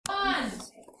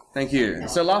Thank you.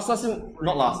 So last lesson,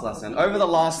 not last lesson, over the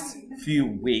last few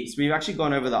weeks, we've actually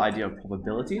gone over the idea of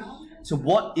probability. So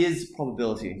what is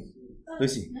probability?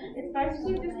 Lucy? It's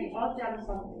basically just the odds out of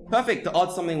something. Perfect. The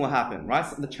odds something will happen, right?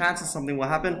 So the chances something will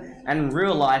happen. And in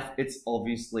real life, it's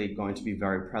obviously going to be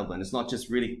very prevalent. It's not just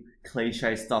really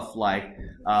cliche stuff like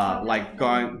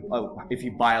going, oh, if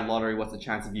you buy a lottery, what's the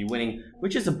chance of you winning?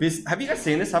 Which is a business. Have you guys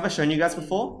seen this? Have I shown you guys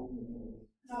before?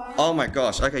 Oh my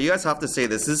gosh. Okay, you guys have to see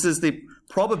this. This is the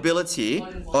probability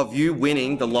of you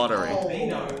winning the lottery.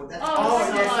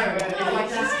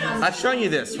 I've shown you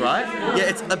this, right? Yeah,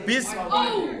 it's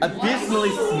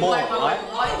abysmally small, right?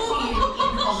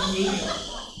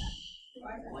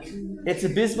 It's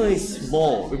abysmally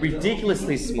small,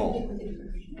 ridiculously small.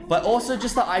 But also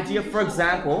just the idea, for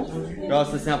example,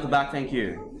 girls listening up the back, thank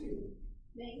you.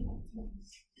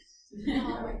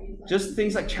 Just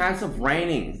things like chance of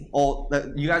raining, or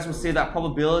you guys will see that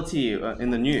probability in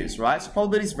the news, right? So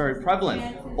probability is very prevalent.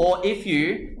 Or if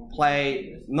you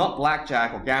play not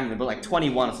blackjack or gambling, but like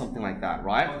 21 or something like that,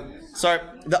 right? So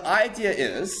the idea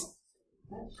is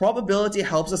probability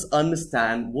helps us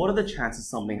understand what are the chances of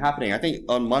something happening. I think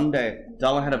on Monday,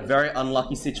 Darwin had a very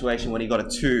unlucky situation when he got a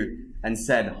 2 and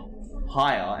said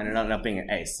higher, and it ended up being an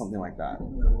ace, something like that.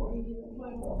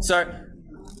 So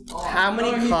how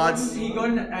many cards? He got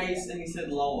an ace and he said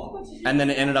lower. And then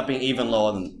it ended up being even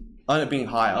lower than, ended up being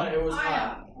higher. No, it was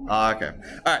higher. Ah, okay.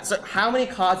 Alright, so how many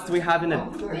cards do we have in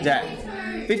a deck?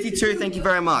 52, thank you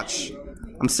very much.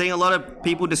 I'm seeing a lot of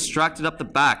people distracted up the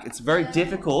back. It's very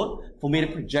difficult for me to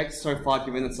project so far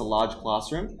given it's a large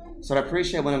classroom. So I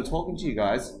appreciate when I'm talking to you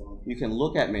guys, you can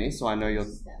look at me so I know you're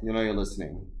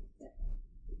listening.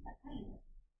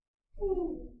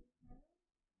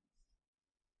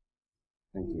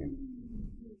 Thank you.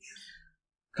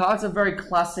 Cards are a very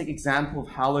classic example of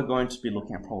how we're going to be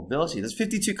looking at probability. There's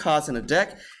 52 cards in a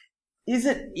deck. Is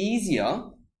it easier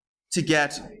to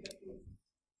get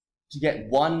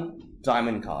one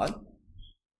diamond card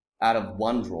out of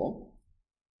one draw?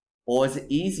 Or is it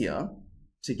easier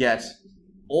to get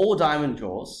all diamond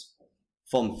draws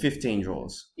from 15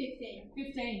 draws?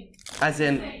 15. As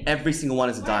in every single one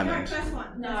is a diamond. First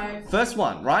one. No. First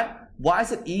one, right? Why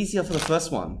is it easier for the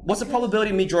first one? What's the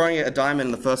probability of me drawing a diamond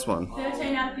in the first one?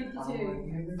 13 out of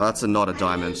 52. That's not a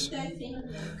diamond.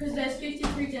 Because there's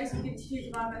 53 decks and 52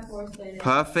 divided by 4 is 30.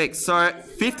 Perfect. So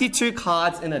 52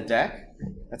 cards in a deck.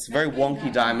 That's a very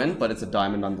wonky diamond, but it's a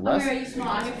diamond nonetheless. I'm very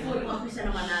smart. I get 41%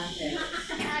 of my math test.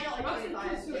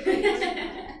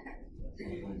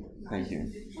 Thank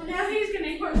you. Well, now he's going to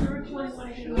equal through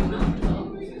 21.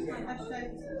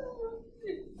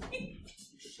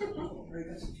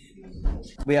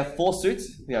 We have 4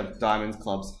 suits. We have diamonds,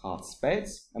 clubs, hearts,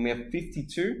 spades. And we have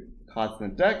 52 cards in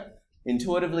the deck.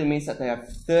 Intuitively means that they have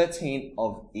 13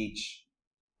 of each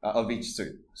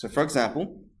suit. So for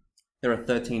example, there are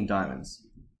 13 diamonds.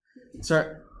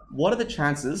 So what are the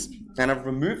chances, and I've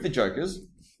removed the jokers,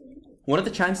 what are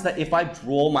the chances that if I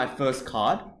draw my first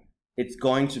card, it's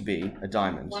going to be a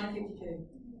diamond? 1 in 52.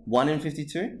 1 in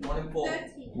 52? 1 in 4.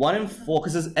 1 in 4,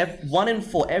 because there's 1 in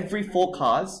 4, every 4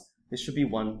 cards, there should be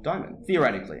 1 diamond,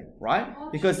 theoretically, right?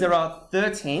 Because there are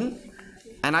 13,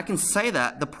 and I can say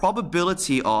that the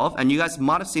probability of, and you guys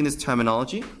might have seen this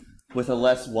terminology with a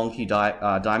less wonky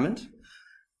diamond,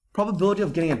 probability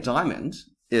of getting a diamond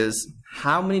is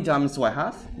how many diamonds do I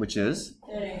have, which is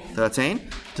 13,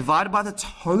 divided by the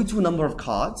total number of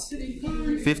cards,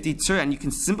 52, and you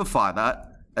can simplify that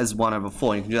as 1 over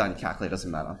 4. You can do that in calculator, doesn't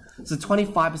matter. It's a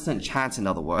 25% chance, in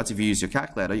other words. If you use your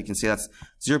calculator, you can see that's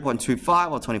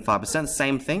 0.25 or 25%,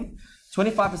 same thing.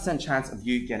 25% chance of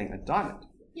you getting a diamond.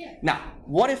 Yeah. Now,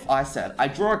 what if I said, I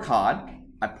draw a card,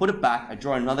 I put it back, I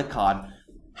draw another card.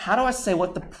 How do I say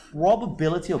what the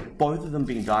probability of both of them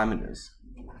being diamond is?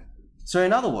 So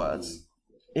in other words,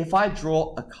 if I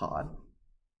draw a card,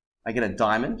 I get a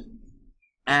diamond,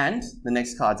 and the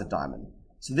next card's a diamond.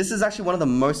 So this is actually one of the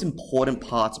most important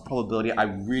parts of probability I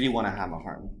really want to hammer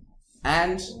home.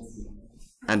 And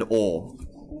or.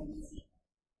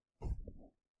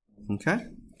 Okay?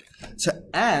 So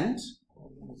and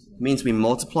means we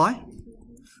multiply,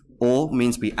 or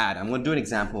means we add. I'm going to do an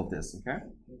example of this, okay?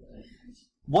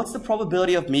 What's the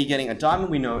probability of me getting a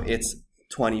diamond? We know it's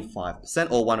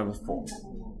 25%, or 1 over 4.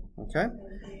 Okay?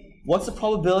 What's the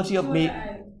probability of me...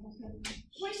 Can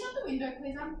we shut the window,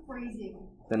 please? I'm freezing.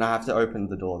 Then I have to open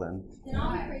the door then. Then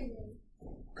I'm freezing.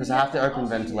 Because I have to open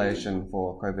ventilation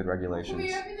for COVID regulations. Can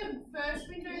we open the first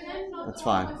window then? That's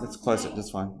fine. Let's close it.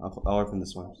 That's fine. I'll open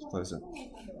this one. Just close it.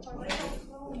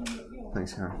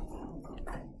 Thanks, Karen.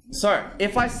 So,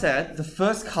 if I said the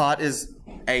first card is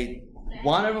a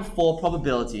 1 over 4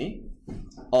 probability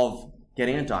of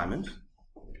getting a diamond,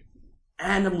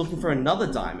 and I'm looking for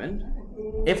another diamond,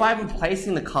 if I'm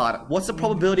placing the card, what's the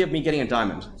probability of me getting a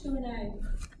diamond? 2A.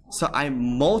 So I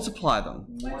multiply them.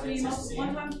 Wait, so you multiply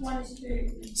 1 times 1 is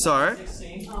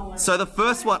 2. So the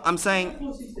first one, I'm saying,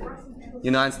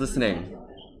 your nine's listening.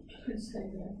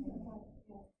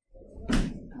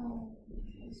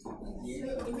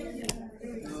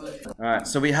 Alright,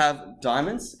 so we have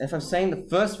diamonds. If I'm saying the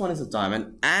first one is a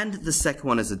diamond and the second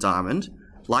one is a diamond,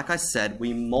 like I said,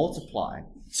 we multiply.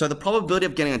 So the probability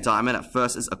of getting a diamond at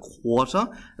first is a quarter,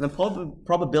 and the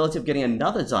probability of getting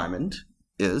another diamond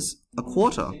is a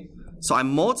quarter. So I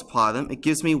multiply them, it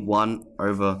gives me 1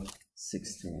 over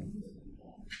 16.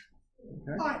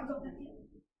 Okay.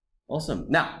 Awesome.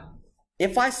 Now,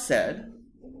 if I said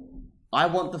I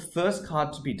want the first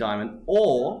card to be diamond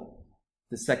or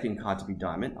the second card to be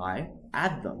diamond, I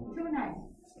add them.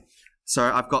 So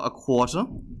I've got a quarter,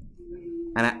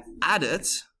 and I add it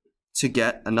to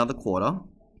get another quarter,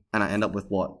 and I end up with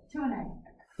what?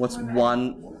 What's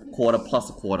 1 quarter plus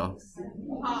a quarter?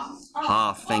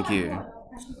 Half, thank you.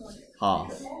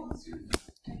 Half.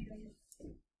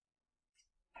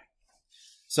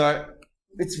 So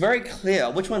it's very clear.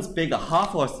 Which one's bigger,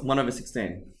 half or 1 over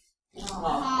 16?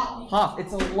 Half.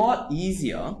 It's a lot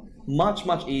easier, much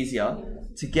easier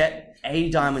to get a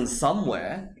diamond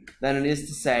somewhere than it is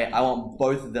to say I want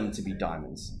both of them to be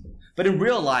diamonds. But in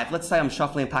real life, let's say I'm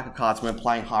shuffling a pack of cards and we're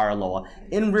playing higher or lower.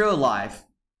 In real life,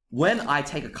 when I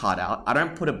take a card out, I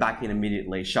don't put it back in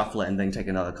immediately, shuffle it, and then take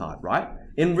another card, right?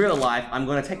 In real life, I'm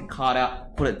going to take a card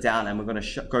out, put it down, and we're going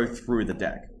to go through the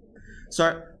deck.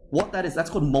 So what that is, that's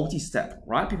called multi-step,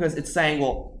 right? Because it's saying,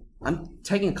 well, I'm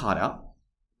taking a card out,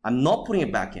 I'm not putting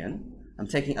it back in, I'm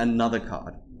taking another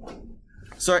card.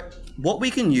 So what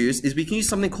we can use is we can use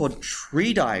something called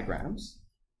tree diagrams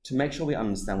to make sure we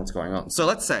understand what's going on. So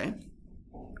let's say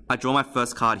I draw my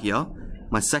first card here,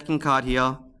 my second card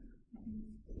here,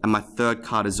 and my third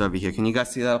card is over here. Can you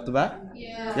guys see that off the back?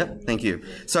 Yeah. Yep, thank you.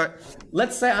 So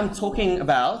let's say I'm talking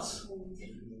about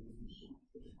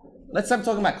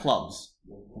clubs,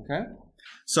 okay?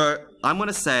 So I'm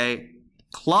gonna say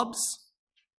clubs.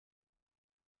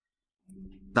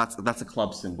 That's a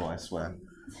club symbol, I swear.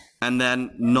 And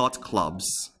then not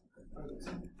clubs.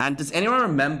 And does anyone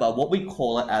remember what we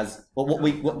call it as, what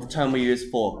the term we use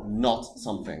for not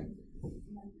something?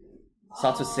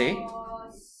 Starts with C?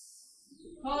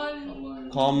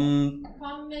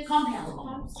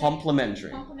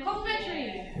 Complementary.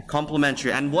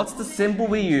 Complementary. And what's the symbol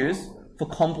we use for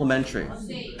complementary?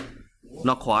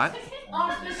 Not quite.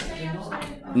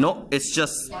 No, it's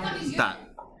just that.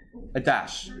 A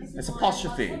dash. It's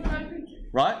apostrophe.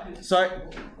 Right? So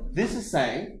this is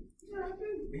saying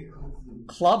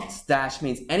club's dash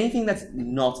means anything that's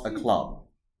not a club.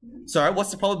 So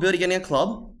what's the probability of getting a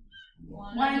club?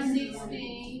 1 in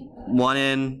 16. 1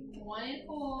 in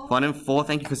 4. 1 in 4,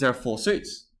 thank you, because there are 4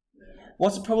 suits.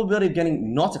 What's the probability of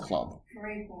getting not a club?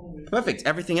 3/4. Perfect,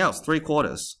 everything else,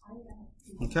 3/4.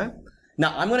 Okay?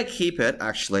 Now, I'm going to keep it,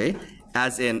 actually,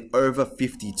 as in over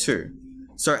 52.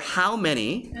 So how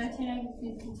many? 13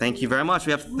 over 50. Thank you very much.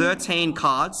 We have 13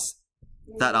 cards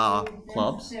that are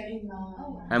clubs.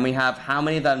 And we have how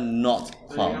many that are not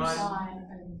clubs?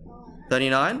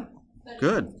 39?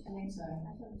 Good.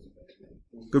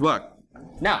 Good work.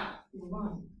 Now,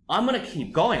 I'm going to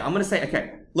keep going. I'm going to say,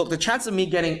 okay, look, the chance of me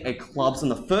getting a clubs on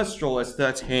the first draw is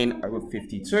 13 over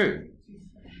 52.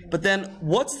 But then,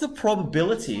 what's the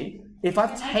probability if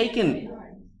I've taken...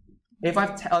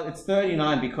 it's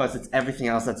 39 because it's everything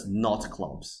else that's not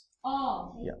clubs.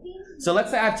 Oh. Yeah. So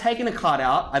let's say I've taken a card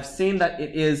out. I've seen that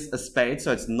it is a spade,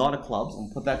 so it's not a clubs.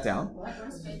 I'll put that down.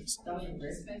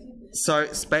 So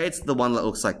spade's the one that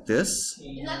looks like this.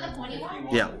 Is that the pointy one?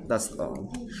 Yeah, that's the one.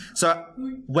 So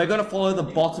we're going to follow the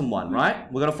bottom one,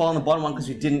 right? We're going to follow the bottom one because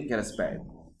we didn't get a spade.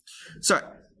 So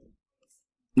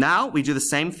now we do the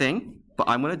same thing, but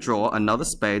I'm going to draw another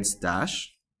spades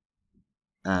dash.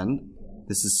 And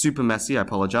this is super messy, I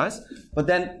apologize. But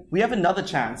then we have another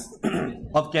chance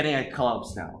of getting a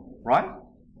clubs now, right?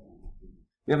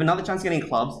 We have another chance of getting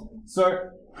clubs.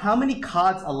 So how many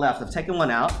cards are left? I've taken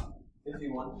one out.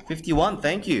 51. 51,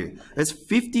 thank you. There's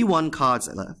 51 cards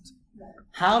left.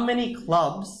 How many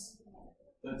clubs?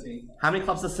 13. How many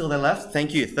clubs are still there left?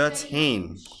 Thank you,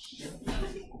 13.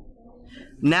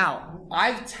 Now,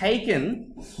 I've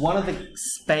taken one of the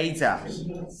spades out.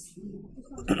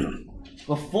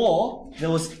 Before,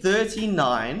 there was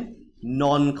 39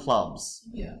 non-clubs.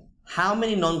 Yeah. How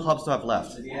many non-clubs do I have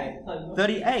left? 38.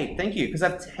 38, thank you, because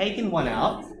I've taken one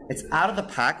out. It's out of the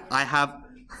pack. I have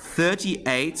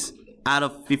 38 out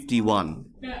of 51.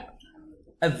 Yeah.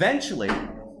 Eventually,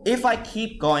 if I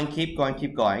keep going,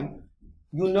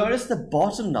 you'll notice the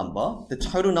bottom number, the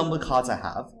total number of cards I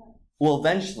have, will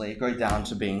eventually go down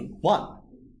to being 1.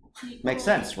 Makes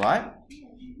sense, right?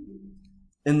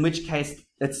 In which case,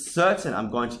 it's certain I'm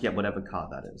going to get whatever card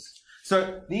that is.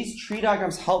 So these tree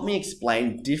diagrams help me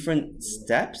explain different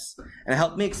steps and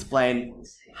help me explain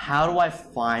how do I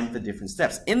find the different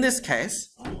steps. In this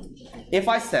case, if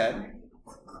I said,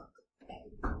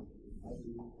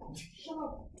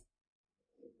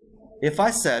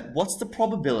 what's the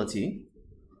probability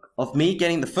of me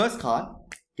getting the first card,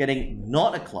 getting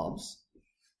not a clubs,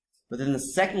 but then the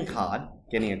second card,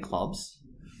 getting a clubs?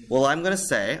 Well, I'm going to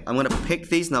say, I'm going to pick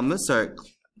these numbers, so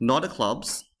not a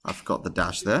clubs, I forgot the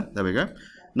dash there, there we go,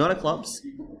 not a clubs,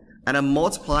 and I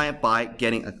multiply it by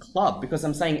getting a club, because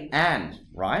I'm saying and,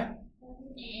 right?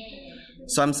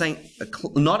 So I'm saying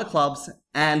not a clubs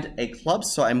and a club,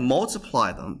 so I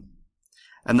multiply them.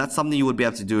 And that's something you would be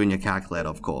able to do in your calculator,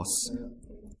 of course.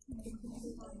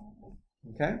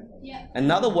 Okay? Yeah.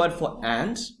 Another word for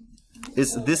and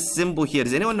is this symbol here.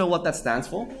 Does anyone know what that stands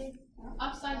for?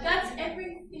 Upside. That's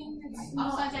everything that's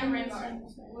upside down rainbow.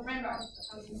 Rainbow.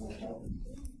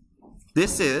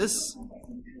 This is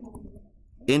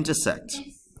intersect.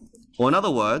 Or in other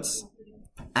words,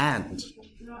 and.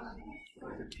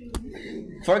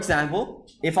 For example,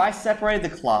 if I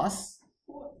separated the class,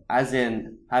 as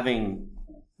in having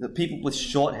the people with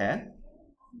short hair,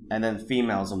 and then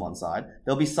females on one side,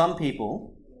 there'll be some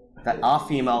people that are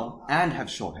female and have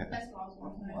short hair.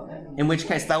 In which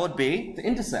case that would be the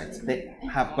intersect. They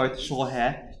have both short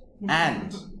hair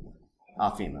and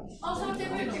are female. Also,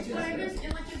 whatever in like a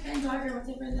Venn diagram,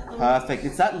 whatever in that. Perfect.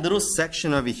 It's that little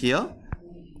section over here.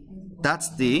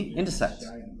 That's the intersect.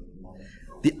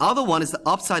 The other one is the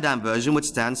upside down version, which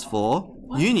stands for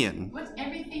union. What's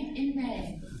everything in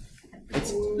there?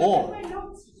 It's or.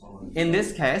 In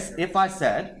this case, if I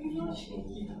said, you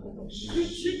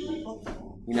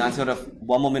know, I sort of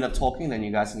 1 more minute of talking, then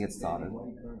you guys can get started.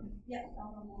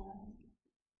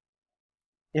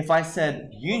 If I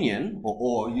said union,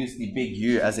 or use the big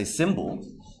U as a symbol,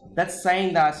 that's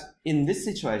saying that in this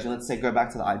situation, let's say go back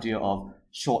to the idea of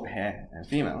short hair and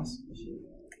females.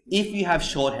 If you have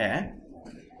short hair,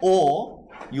 or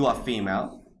you are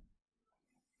female,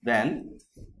 then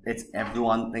it's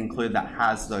everyone included that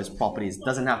has those properties.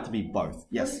 Doesn't have to be both.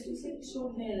 Yes? At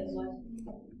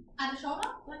the shoulder?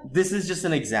 This is just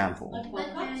an example.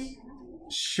 Like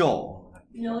Sure.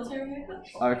 military haircut?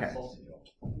 Okay.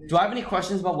 Do I have any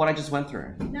questions about what I just went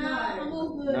through? No, I'm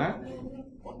all good.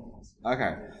 No?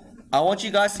 Okay. I want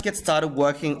you guys to get started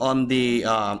working on the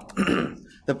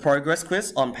the progress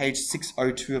quiz on page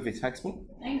 602 of your textbook.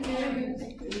 Thank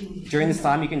you. During this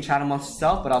time, you can chat amongst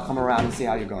yourself, but I'll come around and see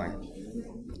how you're going.